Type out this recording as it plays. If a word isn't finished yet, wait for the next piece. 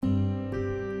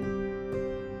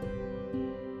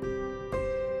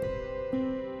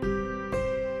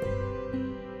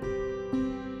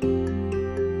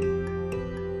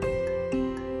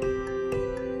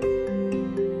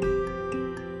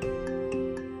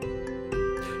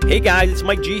Hey guys, it's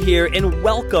Mike G here, and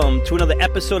welcome to another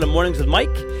episode of Mornings with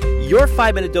Mike, your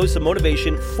 5-minute dose of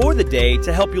motivation for the day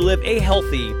to help you live a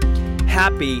healthy,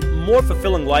 happy, more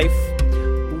fulfilling life.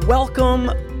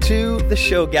 Welcome to the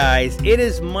show, guys. It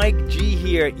is Mike G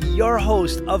here, your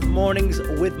host of Mornings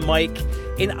with Mike,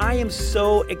 and I am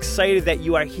so excited that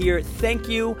you are here. Thank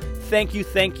you.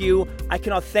 I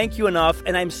cannot thank you enough,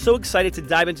 and I'm so excited to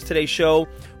dive into today's show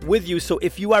with you. So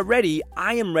if you are ready,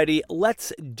 I am ready.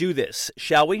 Let's do this,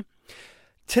 shall we?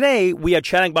 Today, we are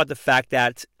chatting about the fact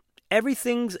that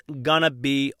everything's gonna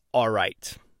be all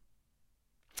right.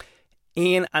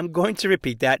 And I'm going to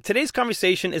repeat that. Today's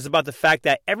conversation is about the fact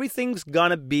that everything's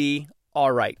gonna be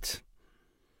all right.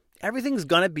 Everything's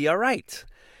gonna be all right.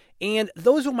 And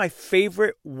those were my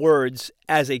favorite words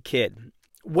as a kid.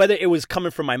 Whether it was coming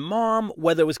from my mom,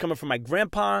 whether it was coming from my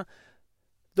grandpa,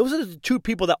 those are the two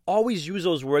people that always use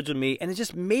those words with me, and it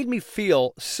just made me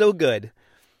feel so good.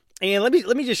 And let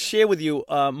me just share with you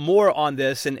more on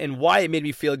this and why it made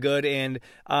me feel good, and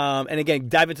again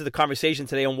dive into the conversation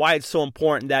today on why it's so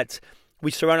important that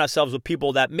we surround ourselves with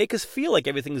people that make us feel like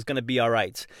everything is going to be all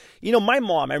right. You know, my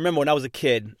mom, I remember when I was a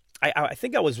kid, I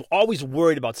think I was always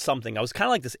worried about something. I was kind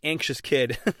of like this anxious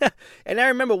kid. And I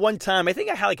remember one time, I think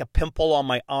I had like a pimple on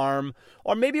my arm,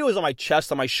 or maybe it was on my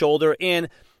chest, on my shoulder, and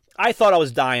I thought I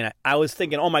was dying. I was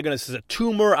thinking, oh my goodness, this is a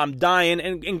tumor, I'm dying.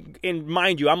 And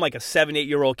mind you, I'm like a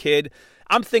 7-8-year-old kid.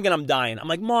 I'm thinking I'm dying. I'm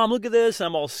like, Mom, look at this, and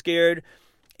I'm all scared.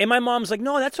 And my mom's like,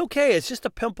 no, that's okay. It's just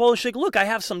a pimple. And she's like, look, I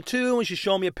have some too. And she's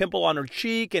showing me a pimple on her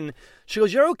cheek. And she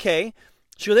goes, you're okay.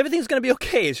 She goes, everything's going to be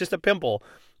okay. It's just a pimple.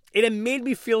 And it made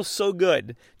me feel so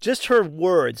good. Just her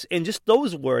words, and just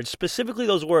those words, specifically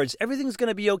those words, everything's going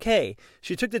to be okay.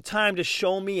 She took the time to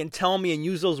show me and tell me and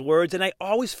use those words, and I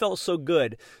always felt so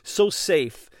good, so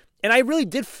safe. And I really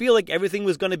did feel like everything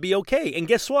was going to be okay. And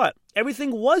guess what?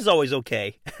 Everything was always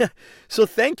okay. So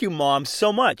thank you, Mom,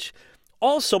 so much.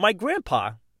 Also, my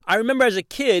grandpa. I remember as a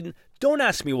kid, don't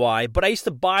ask me why, but I used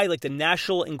to buy like the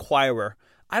National Enquirer.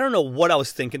 I don't know what I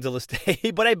was thinking till this day,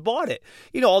 but I bought it.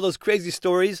 You know, all those crazy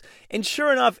stories. And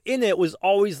sure enough, in it was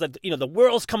always that, you know, the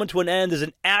world's coming to an end. There's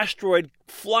an asteroid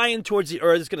flying towards the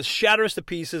Earth. It's going to shatter us to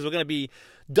pieces. We're going to be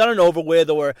done and over with.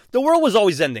 Or the world was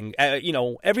always ending. You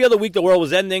know, every other week the world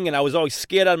was ending, and I was always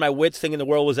scared out of my wits thinking the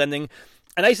world was ending.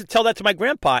 And I used to tell that to my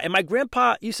grandpa. And my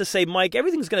grandpa used to say, Mike,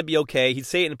 everything's going to be okay. He'd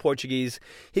say it in Portuguese.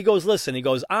 He goes, listen, he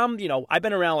goes, I've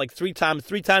been around like three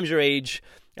times your age,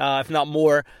 if not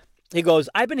more. He goes,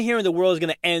 I've been hearing the world is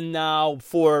going to end now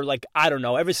for like, I don't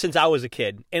know, ever since I was a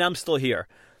kid, and I'm still here.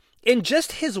 And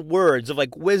just his words of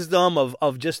like wisdom,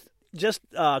 of just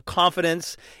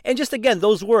confidence, and just again,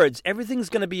 those words, everything's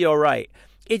going to be all right.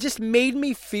 It just made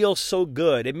me feel so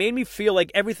good. It made me feel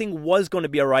like everything was going to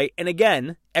be all right. And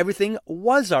again, everything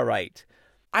was all right.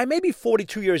 I may be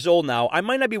 42 years old now. I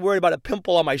might not be worried about a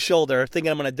pimple on my shoulder thinking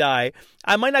I'm going to die.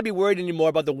 I might not be worried anymore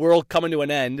about the world coming to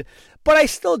an end. But I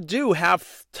still do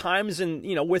have times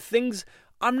where things,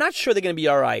 I'm not sure they're going to be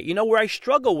all right. You know, where I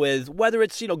struggle with, whether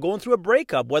it's, going through a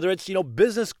breakup, whether it's,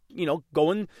 business,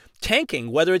 going tanking,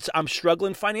 whether it's I'm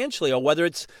struggling financially, or whether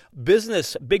it's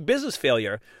big business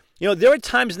failure. You know, there are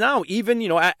times now, even,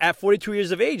 at 42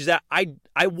 years of age, that I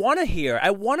want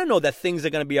to know that things are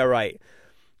going to be all right.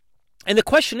 And the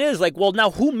question is like, well, now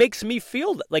who makes me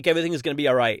feel like everything is going to be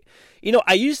all right? You know,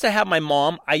 I used to have my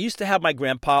mom, I used to have my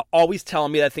grandpa always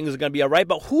telling me that things are going to be all right.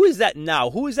 But who is that now?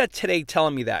 Who is that today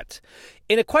telling me that?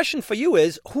 And the question for you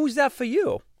is, who's that for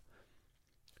you?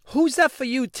 Who's that for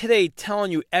you today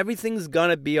telling you everything's going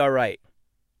to be all right?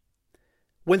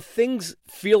 When things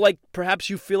feel like perhaps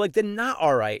you feel like they're not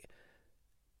all right,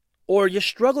 or you're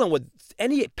struggling with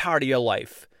any part of your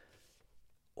life.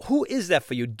 Who is that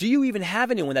for you? Do you even have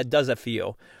anyone that does that for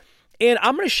you? And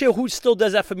I'm going to share who still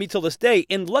does that for me till this day.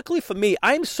 And luckily for me,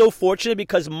 I'm so fortunate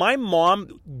because my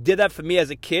mom did that for me as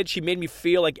a kid. She made me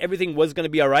feel like everything was going to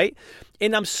be all right.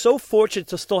 And I'm so fortunate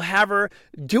to still have her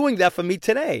doing that for me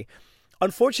today.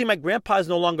 Unfortunately, my grandpa is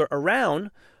no longer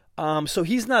around, so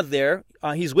he's not there.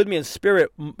 He's with me in spirit,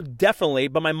 definitely.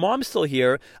 But my mom's still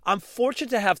here. I'm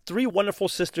fortunate to have 3 wonderful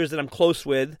sisters that I'm close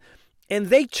with. And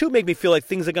they, too, make me feel like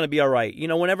things are going to be all right. You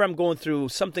know, whenever I'm going through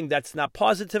something that's not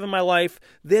positive in my life,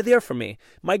 they're there for me.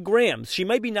 My Grams, she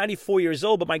might be 94 years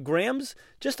old, but my Grams,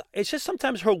 it's just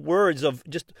sometimes her words of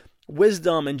just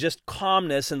wisdom and just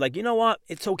calmness and like, you know what,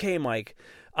 it's okay, Mike.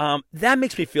 That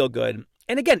makes me feel good.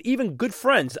 And again, even good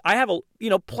friends. I have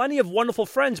plenty of wonderful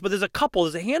friends, but there's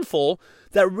a handful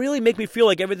that really make me feel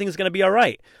like everything's going to be all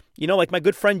right. You know, like my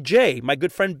good friend Jay, my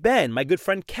good friend Ben, my good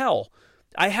friend Kel.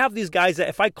 I have these guys that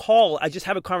if I call, I just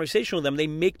have a conversation with them. They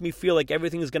make me feel like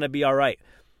everything is going to be all right.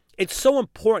 It's so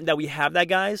important that we have that,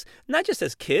 guys, not just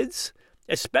as kids,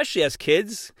 especially as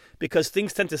kids, because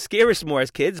things tend to scare us more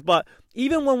as kids, but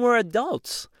even when we're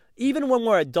adults. Even when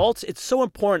we're adults, it's so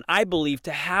important, I believe,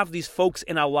 to have these folks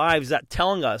in our lives that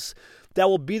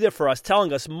will be there for us,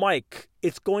 telling us, Mike,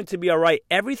 it's going to be all right.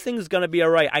 Everything's going to be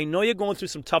all right. I know you're going through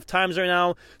some tough times right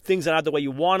now. Things are not the way you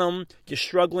want them. You're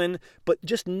struggling. But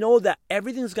just know that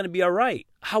everything's going to be all right.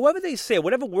 However they say it,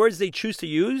 whatever words they choose to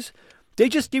use, they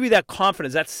just give you that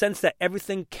confidence, that sense that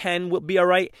everything will be all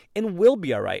right and will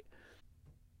be all right.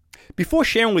 Before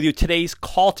sharing with you today's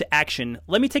call to action,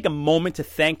 let me take a moment to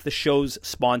thank the show's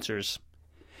sponsors.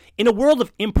 In a world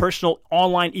of impersonal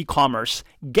online e-commerce,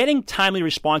 getting timely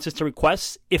responses to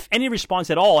requests, if any response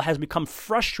at all, has become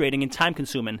frustrating and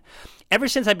time-consuming. Ever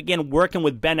since I began working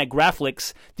with Ben at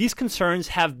Graflix, these concerns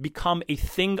have become a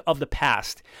thing of the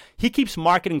past. He keeps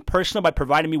marketing personal by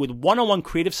providing me with one-on-one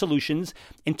creative solutions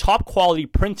and top-quality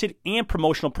printed and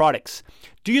promotional products.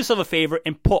 Do yourself a favor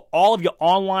and put all of your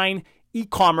online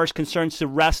e-commerce concerns to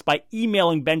rest by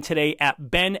emailing Ben today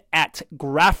at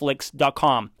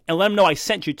ben@graflix.com and let him know I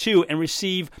sent you to and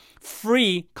receive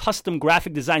free custom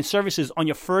graphic design services on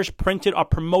your first printed or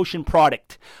promotion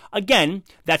product. Again,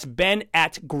 that's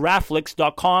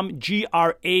ben@graflix.com,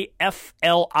 Graflix,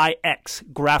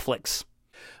 Graflix.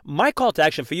 My call to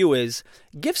action for you is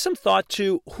give some thought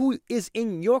to who is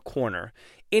in your corner.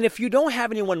 And if you don't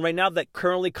have anyone right now that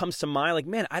currently comes to mind, like,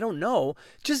 man, I don't know,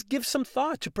 just give some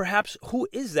thought to perhaps who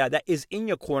is that is in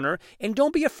your corner. And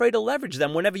don't be afraid to leverage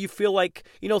them whenever you feel like,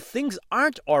 things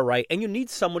aren't all right and you need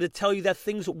someone to tell you that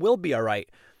things will be all right.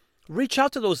 Reach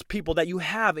out to those people that you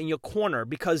have in your corner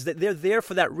because they're there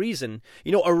for that reason.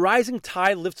 A rising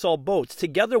tide lifts all boats.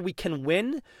 Together we can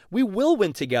win. We will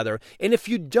win together. And if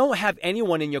you don't have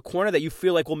anyone in your corner that you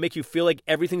feel like will make you feel like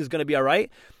everything's going to be all right,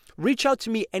 reach out to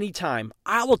me anytime.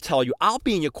 I will tell you. I'll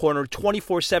be in your corner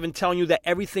 24/7 telling you that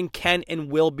everything can and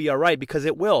will be all right because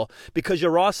it will. Because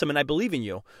you're awesome and I believe in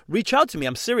you. Reach out to me.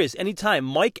 I'm serious. Anytime.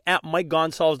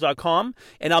 Mike@MikeGonsalves.com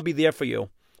and I'll be there for you.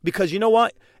 Because you know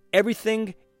what?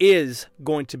 Everything is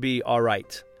going to be all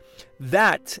right.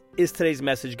 That is today's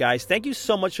message, guys. Thank you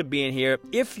so much for being here.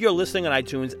 If you're listening on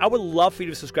iTunes, I would love for you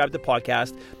to subscribe to the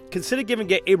podcast. Consider giving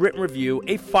it a written review,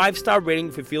 a 5-star rating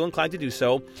if you feel inclined to do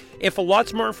so. And for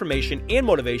lots more information and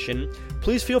motivation,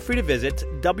 please feel free to visit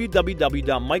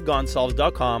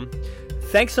www.mikegonsalves.com.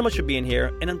 Thanks so much for being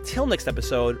here. And until next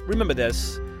episode, remember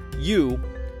this, you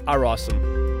are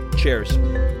awesome. Cheers.